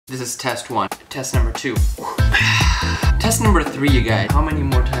This is test 1. Test number 2. Test number 3, you guys. How many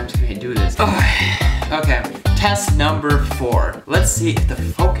more times can I do this? Okay, test number 4. Let's see if the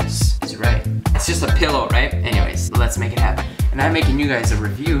focus is right. It's just a pillow, right? Anyways, let's make it happen. And I'm making you guys a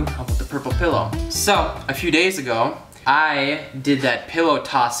review about the purple pillow. So, a few days ago, I did that pillow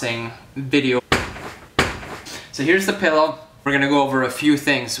tossing video. So here's the pillow. We're gonna go over a few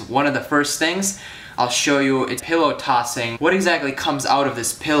things. One of the first things I'll show you is pillow tossing. What exactly comes out of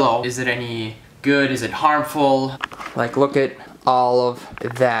this pillow? Is it any good? Is it harmful? Like, look at all of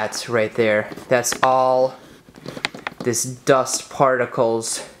that right there. That's all this dust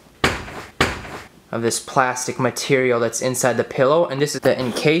particles of this plastic material that's inside the pillow, and this is the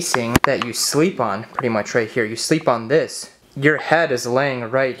encasing that you sleep on, pretty much right here. You sleep on this. Your head is laying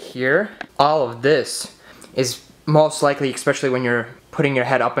right here. All of this is most likely, especially when you're putting your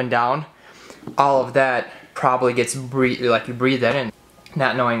head up and down, all of that probably gets like you breathe that in.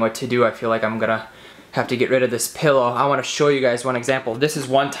 Not knowing what to do, I feel like I'm gonna have to get rid of this pillow. I want to show you guys one example. This is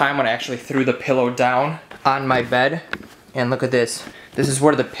one time when I actually threw the pillow down on my bed, and look at this. This is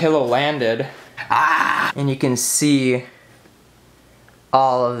where the pillow landed. And you can see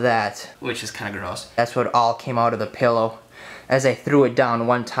all of that, which is kind of gross. That's what all came out of the pillow as I threw it down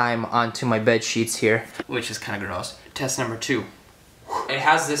one time onto my bed sheets here, which is kind of gross. Test number 2. It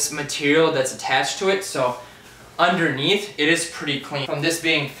has this material that's attached to it, so underneath it is pretty clean. From this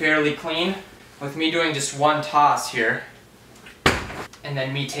being fairly clean, with me doing just one toss here, and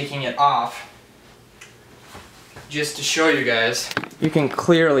then me taking it off, just to show you guys, you can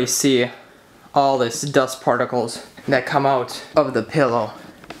clearly see all this dust particles that come out of the pillow,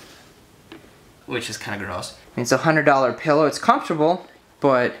 which is kind of gross. It's a $100 pillow. It's comfortable,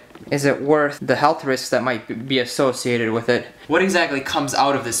 but is it worth the health risks that might be associated with it? What exactly comes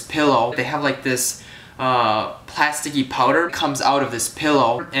out of this pillow? They have like this plasticky powder comes out of this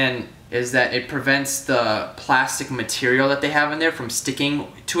pillow, and is that it prevents the plastic material that they have in there from sticking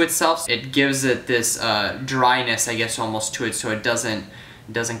to itself. It gives it this dryness, I guess, almost to it, so it doesn't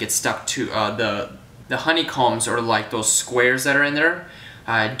get stuck to the honeycombs, or like those squares that are in there.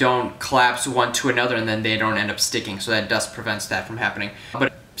 Don't collapse one to another, and then they don't end up sticking, so that dust prevents that from happening.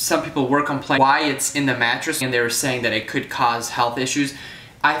 But some people were complaining why it's in the mattress, and they were saying that it could cause health issues.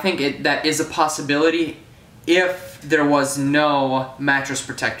 I think that is a possibility if there was no mattress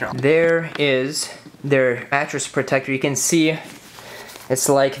protector. There is their mattress protector. You can see it's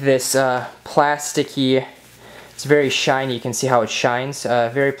like this plasticky, it's very shiny. You can see how it shines.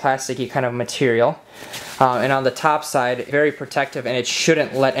 Very plasticky kind of material. And on the top side, very protective, and it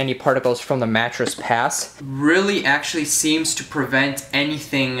shouldn't let any particles from the mattress pass. Really actually seems to prevent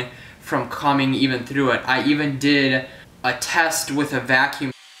anything from coming even through it. I even did a test with a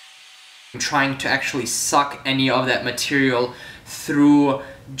vacuum, trying to actually suck any of that material through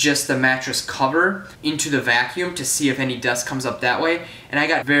just the mattress cover into the vacuum to see if any dust comes up that way, and I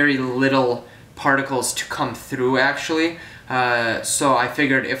got very little particles to come through actually. So I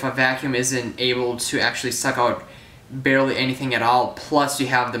figured if a vacuum isn't able to actually suck out barely anything at all, plus you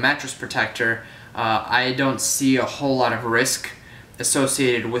have the mattress protector, I don't see a whole lot of risk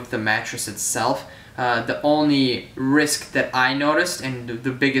associated with the mattress itself. The only risk that I noticed, and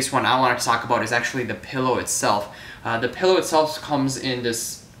the biggest one I want to talk about, is actually the pillow itself. The pillow itself comes in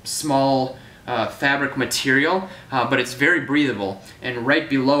this small fabric material, but it's very breathable, and right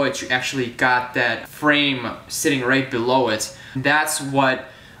below it you actually got that frame sitting right below it. That's what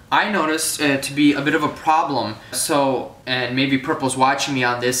I noticed to be a bit of a problem. So, and maybe Purple's watching me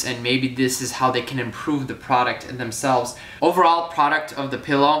on this, and maybe this is how they can improve the product themselves. Overall product of the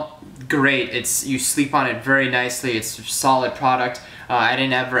pillow, great. You sleep on it very nicely. It's a solid product. I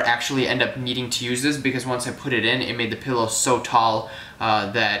didn't ever actually end up needing to use this, because once I put it in, it made the pillow so tall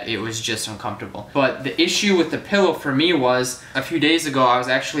that it was just uncomfortable. But the issue with the pillow for me was, a few days ago I was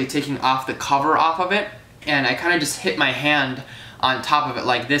actually taking off the cover off of it, and I kind of just hit my hand on top of it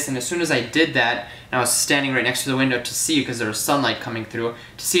like this, and as soon as I did that, and I was standing right next to the window to see, because there was sunlight coming through,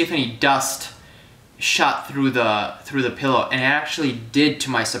 to see if any dust shot through the pillow, and it actually did,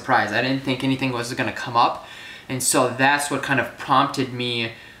 to my surprise. I didn't think anything was gonna come up, and so that's what kind of prompted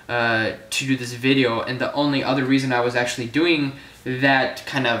me to do this video. And the only other reason I was actually doing that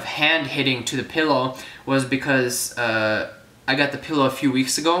kind of hand hitting to the pillow was because I got the pillow a few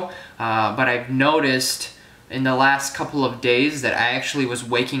weeks ago, but I've noticed in the last couple of days that I actually was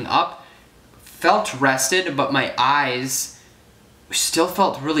waking up, felt rested, but my eyes still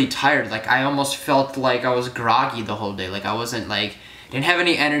felt really tired. Like, I almost felt like I was groggy the whole day. Like, I wasn't, like, didn't have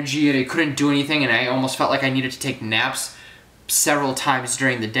any energy, and I couldn't do anything, and I almost felt like I needed to take naps several times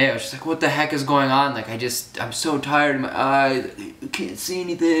during the day. I was just like, what the heck is going on? Like, I'm so tired in my eyes, I can't see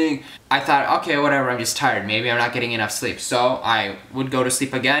anything. I thought, okay, whatever, I'm just tired. Maybe I'm not getting enough sleep. So I would go to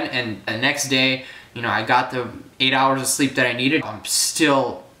sleep again, and the next day, you know, I got the 8 hours of sleep that I needed. I'm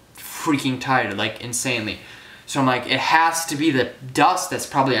still freaking tired, like insanely. So I'm like, it has to be the dust that's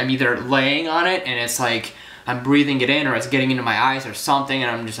probably, I'm either laying on it and it's like, I'm breathing it in, or it's getting into my eyes or something,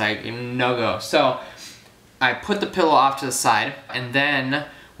 and I'm just like, no go. So I put the pillow off to the side, and then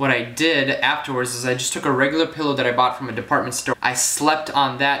what I did afterwards is I just took a regular pillow that I bought from a department store. I slept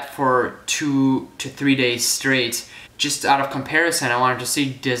on that for 2 to 3 days straight. Just out of comparison, I wanted to see,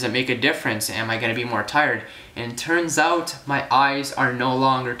 does it make a difference? Am I gonna be more tired? And it turns out my eyes are no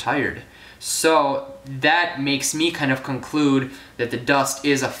longer tired. So that makes me kind of conclude that the dust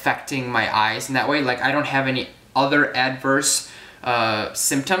is affecting my eyes in that way. Like, I don't have any other adverse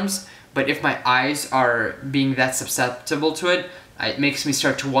symptoms, but if my eyes are being that susceptible to it, it makes me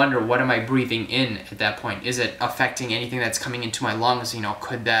start to wonder, what am I breathing in at that point? Is it affecting anything that's coming into my lungs? You know,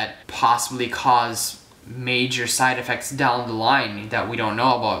 could that possibly cause major side effects down the line that we don't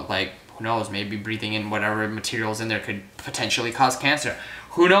know about? Like, who knows, maybe breathing in whatever materials in there could potentially cause cancer.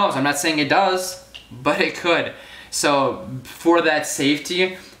 Who knows? I'm not saying it does, but it could. So for that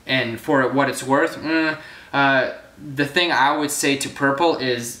safety and for what it's worth, the thing I would say to purple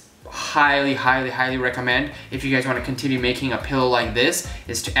is highly, highly, highly recommend, if you guys want to continue making a pillow like this,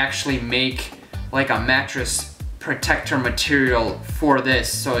 is to actually make like a mattress protector material for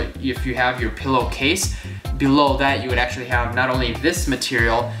this. So if you have your pillowcase, below that you would actually have not only this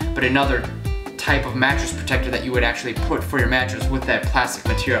material, but another type of mattress protector that you would actually put for your mattress with that plastic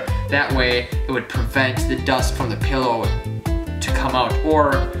material. That way it would prevent the dust from the pillow to come out,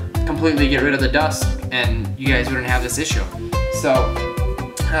 or completely get rid of the dust and you guys wouldn't have this issue. So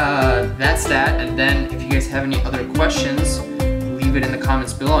that's that. And then if you guys have any other questions, leave it in the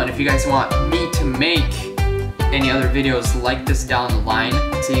comments below. And if you guys want me to make any other videos like this down the line,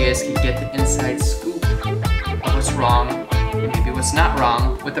 so you guys can get the inside scoop of what's wrong and maybe what's not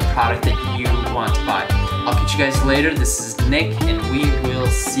wrong with the product that you want to buy. I'll catch you guys later. This is Nick, and we will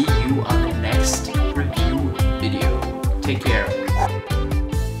see you on the next review video. Take care.